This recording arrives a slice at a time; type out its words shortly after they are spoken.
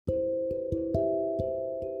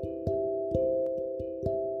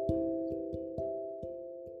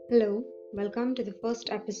Hello, welcome to the first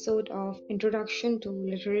episode of Introduction to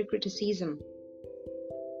Literary Criticism.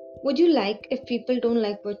 Would you like if people don't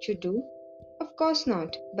like what you do? Of course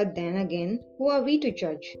not, but then again, who are we to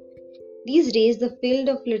judge? These days, the field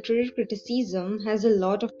of literary criticism has a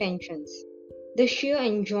lot of tensions. The sheer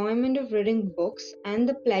enjoyment of reading books and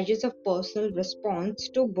the pleasures of personal response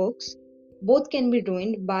to books both can be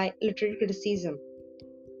ruined by literary criticism.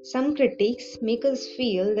 Some critics make us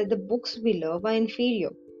feel that the books we love are inferior.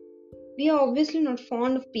 We are obviously not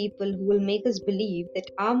fond of people who will make us believe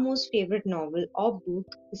that our most favorite novel or book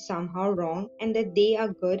is somehow wrong and that they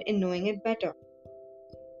are good in knowing it better.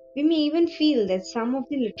 We may even feel that some of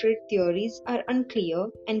the literary theories are unclear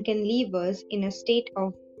and can leave us in a state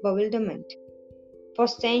of bewilderment. For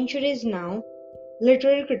centuries now,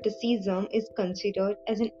 literary criticism is considered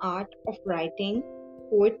as an art of writing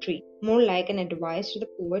poetry, more like an advice to the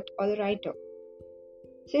poet or the writer.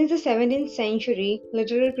 Since the 17th century,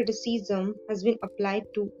 literary criticism has been applied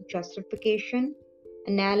to justification,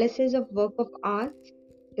 analysis of work of art,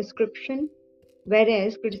 description,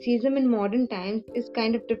 whereas criticism in modern times is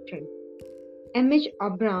kind of different. M.H.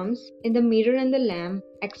 Abrams in The Mirror and the Lamp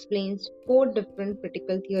explains four different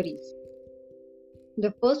critical theories.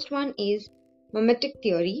 The first one is mimetic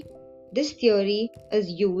theory. This theory is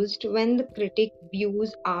used when the critic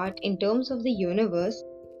views art in terms of the universe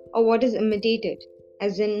or what is imitated,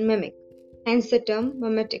 as in mimic, hence the term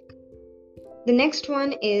mimetic. The next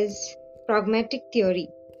one is pragmatic theory.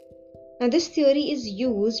 Now, this theory is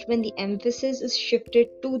used when the emphasis is shifted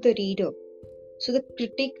to the reader. So, the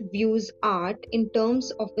critic views art in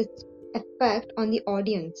terms of its effect on the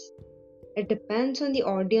audience. It depends on the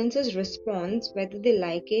audience's response whether they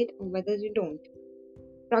like it or whether they don't.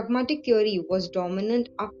 Pragmatic theory was dominant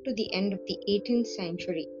up to the end of the 18th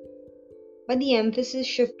century. But the emphasis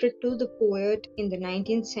shifted to the poet in the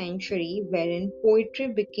 19th century, wherein poetry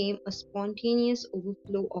became a spontaneous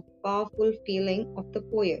overflow of powerful feeling of the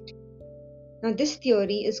poet. Now, this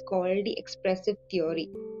theory is called the expressive theory.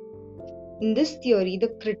 In this theory, the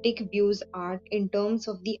critic views art in terms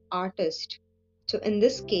of the artist. So, in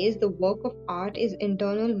this case, the work of art is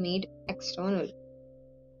internal made external.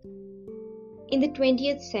 In the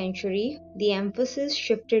 20th century, the emphasis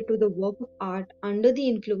shifted to the work of art under the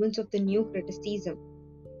influence of the new criticism.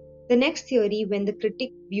 The next theory, when the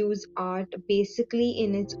critic views art basically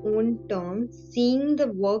in its own terms, seeing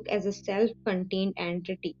the work as a self-contained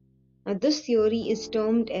entity. Now, this theory is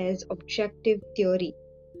termed as objective theory.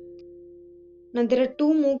 Now, there are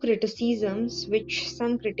two more criticisms which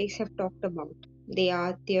some critics have talked about. They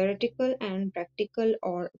are theoretical and practical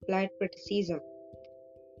or applied criticism.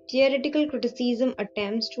 Theoretical criticism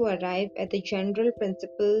attempts to arrive at the general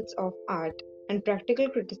principles of art, and practical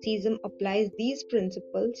criticism applies these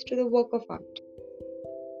principles to the work of art.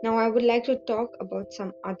 Now, I would like to talk about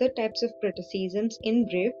some other types of criticisms in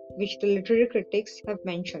brief, which the literary critics have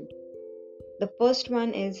mentioned. The first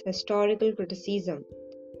one is historical criticism.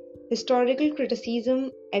 Historical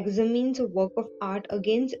criticism examines a work of art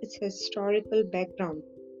against its historical background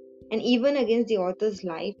and even against the author's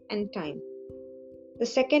life and time. The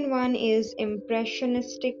second one is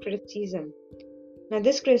impressionistic criticism. Now,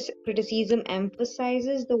 this criticism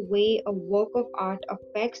emphasizes the way a work of art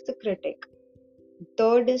affects the critic.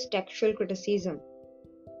 Third is textual criticism.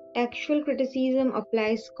 Textual criticism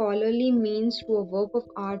applies scholarly means to a work of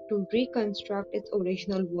art to reconstruct its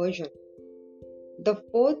original version. The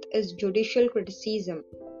fourth is judicial criticism.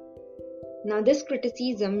 Now, this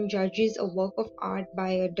criticism judges a work of art by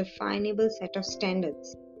a definable set of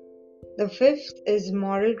standards. The fifth is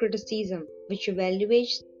moral criticism, which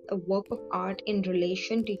evaluates a work of art in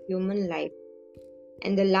relation to human life.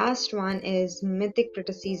 And the last one is mythic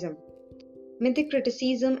criticism. Mythic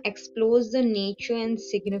criticism explores the nature and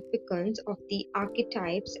significance of the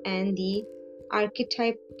archetypes and the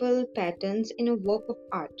archetypal patterns in a work of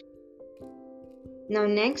art. Now,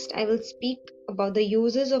 next, I will speak about the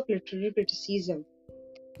uses of literary criticism.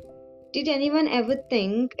 Did anyone ever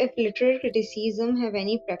think if literary criticism have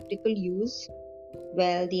any practical use?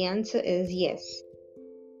 Well, the answer is yes.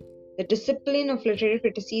 The discipline of literary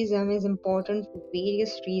criticism is important for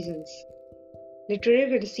various reasons. Literary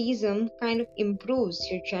criticism kind of improves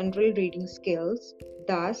your general reading skills,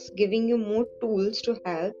 thus giving you more tools to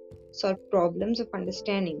help solve problems of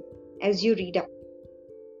understanding as you read up.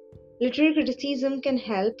 Literary criticism can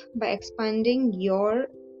help by expanding your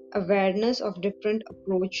awareness of different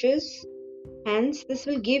approaches. Hence, this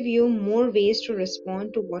will give you more ways to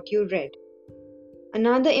respond to what you read.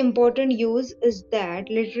 Another important use is that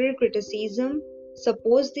literary criticism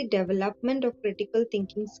supports the development of critical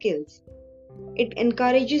thinking skills. It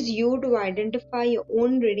encourages you to identify your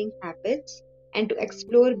own reading habits and to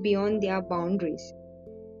explore beyond their boundaries.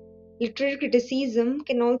 Literary criticism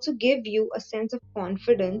can also give you a sense of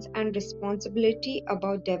confidence and responsibility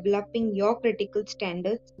about developing your critical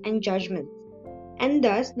standards and judgments, and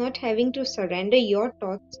thus not having to surrender your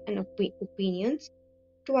thoughts and opinions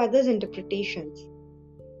to others' interpretations.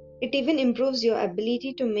 It even improves your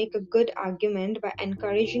ability to make a good argument by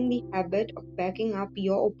encouraging the habit of backing up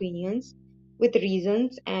your opinions with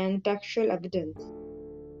reasons and textual evidence.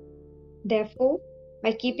 Therefore,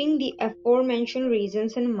 by keeping the aforementioned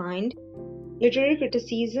reasons in mind, literary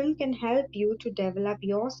criticism can help you to develop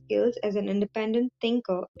your skills as an independent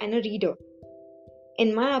thinker and a reader.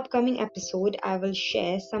 In my upcoming episode, I will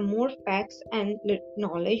share some more facts and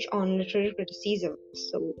knowledge on literary criticism.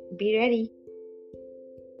 So be ready.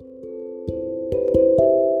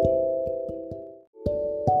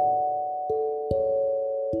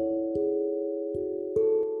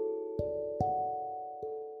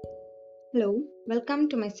 Hello, welcome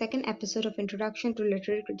to my second episode of Introduction to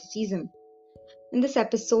Literary Criticism. In this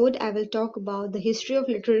episode, I will talk about the history of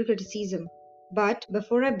literary criticism. But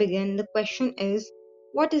before I begin, the question is,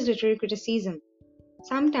 what is literary criticism?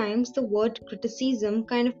 Sometimes the word criticism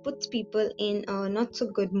kind of puts people in a not so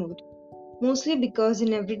good mood, mostly because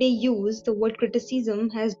in everyday use, the word criticism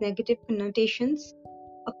has negative connotations.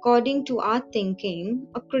 According to our thinking,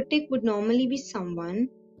 a critic would normally be someone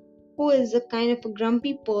who is a kind of a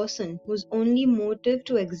grumpy person whose only motive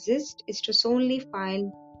to exist is to solely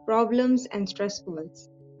find problems and stressfuls.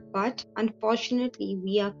 But unfortunately,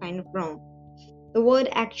 we are kind of wrong. The word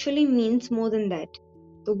actually means more than that.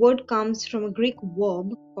 The word comes from a Greek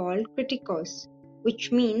verb called kritikos,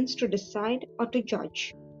 which means to decide or to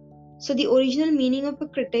judge. So the original meaning of a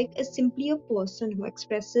critic is simply a person who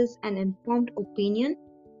expresses an informed opinion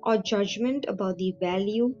or judgment about the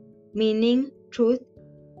value, meaning, truth,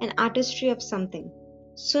 and artistry of something.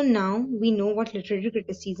 So now we know what literary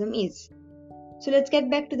criticism is. So let's get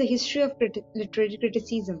back to the history of literary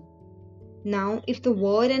criticism. Now, if the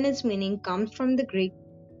word and its meaning comes from the Greek,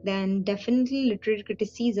 then definitely literary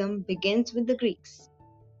criticism begins with the Greeks.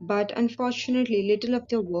 But unfortunately, little of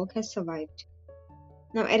their work has survived.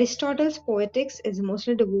 Now, Aristotle's Poetics is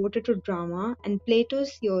mostly devoted to drama, and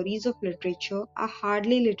Plato's theories of literature are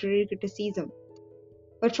hardly literary criticism.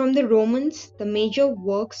 But from the Romans, the major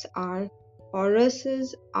works are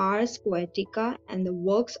Horace's Ars Poetica and the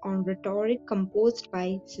works on rhetoric composed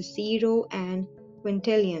by Cicero and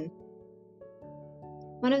Quintilian.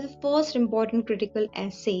 One of the first important critical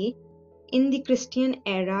essay in the Christian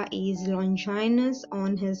era is Longinus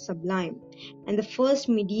on his Sublime, and the first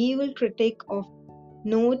medieval critic of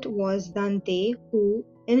note was Dante, who,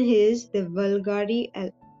 in his De Vulgari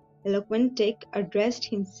Eloquentic, addressed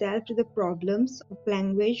himself to the problems of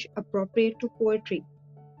language appropriate to poetry.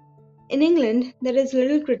 In England, there is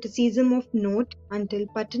little criticism of note until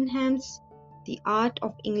Puttenham's The Art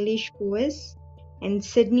of English Poets and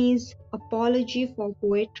Sidney's Apology for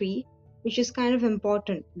Poetry, which is kind of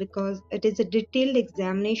important because it is a detailed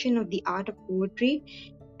examination of the art of poetry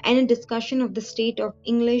and a discussion of the state of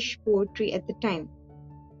English poetry at the time.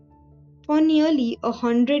 For nearly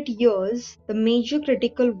 100 years, the major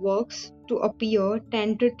critical works to appear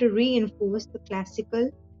tended to reinforce the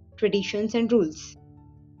classical traditions and rules.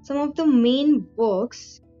 Some of the main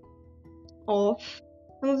works were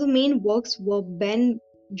Ben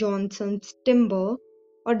Jonson's Timber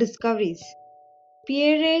or Discoveries,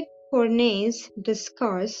 Pierre Corneille's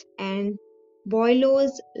Discourse, and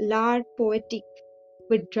Boileau's L'Art Poétique,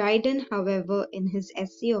 with Dryden, however, in his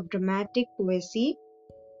essay of dramatic poesy,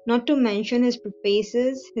 not to mention his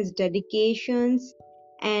prefaces, his dedications,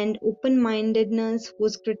 and open-mindedness,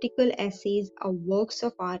 whose critical essays are works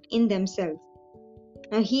of art in themselves.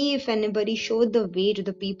 Now, he, if anybody, showed the way to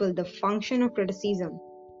the people the function of criticism.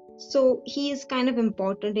 So, he is kind of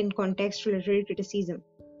important in context to literary criticism.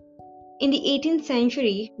 In the 18th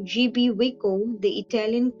century, G.B. Vico, the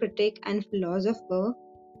Italian critic and philosopher,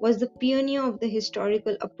 was the pioneer of the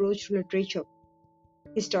historical approach to literature.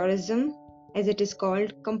 Historicism, as it is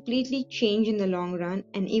called, completely changed in the long run,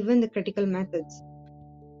 and even the critical methods.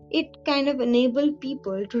 It kind of enabled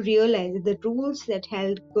people to realize that the rules that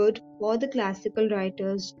held good for the classical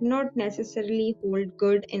writers do not necessarily hold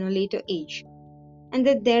good in a later age, and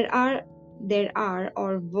that there are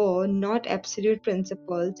or were not absolute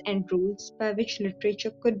principles and rules by which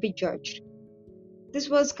literature could be judged. This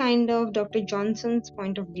was kind of Dr. Johnson's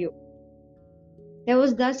point of view. There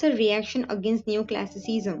was thus a reaction against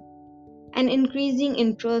neoclassicism, an increasing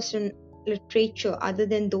interest in literature other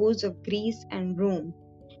than those of Greece and Rome,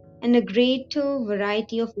 and a greater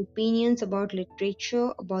variety of opinions about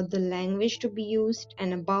literature, about the language to be used,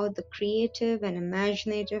 and about the creative and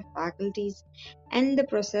imaginative faculties and the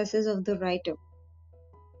processes of the writer.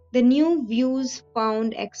 The new views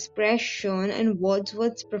found expression in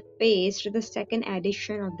Wordsworth's preface to the second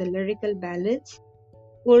edition of the Lyrical Ballads,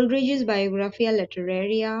 Coleridge's Biographia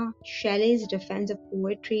Literaria, Shelley's Defense of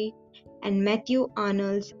Poetry, and Matthew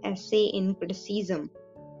Arnold's essay in criticism.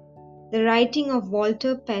 The writing of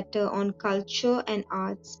Walter Pater on culture and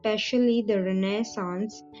art, especially the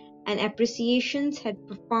Renaissance, and appreciations had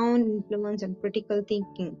profound influence on critical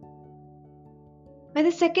thinking. By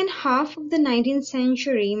the second half of the 19th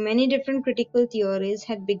century, many different critical theories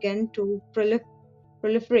had begun to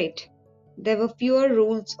proliferate. There were fewer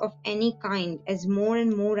rules of any kind as more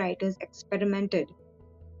and more writers experimented.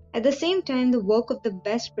 At the same time, the work of the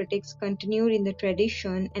best critics continued in the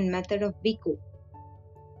tradition and method of Vico.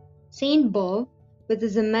 Saint Beuve, with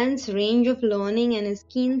his immense range of learning and his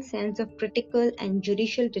keen sense of critical and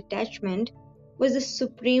judicial detachment, was the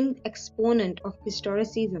supreme exponent of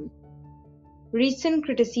historicism. Recent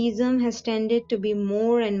criticism has tended to be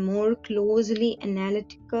more and more closely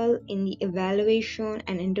analytical in the evaluation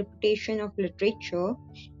and interpretation of literature,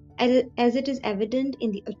 as it is evident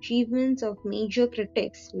in the achievements of major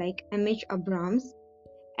critics like M. H. Abrams,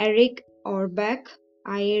 Eric Auerbach,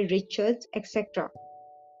 I. A. Richards, etc.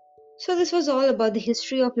 So, this was all about the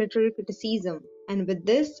history of literary criticism. And with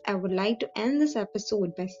this, I would like to end this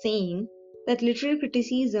episode by saying that literary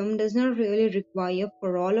criticism does not really require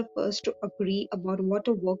for all of us to agree about what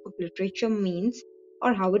a work of literature means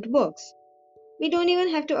or how it works. We don't even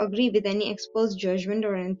have to agree with any expert's judgment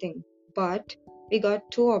or anything, but we got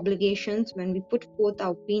two obligations when we put forth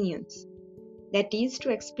our opinions. That is, to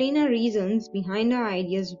explain our reasons behind our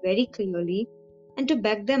ideas very clearly and to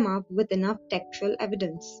back them up with enough textual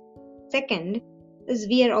evidence. Second, is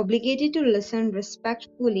we are obligated to listen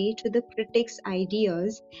respectfully to the critic's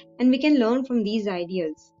ideas and we can learn from these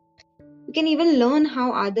ideas. We can even learn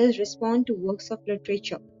how others respond to works of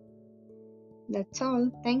literature. That's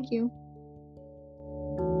all. Thank you.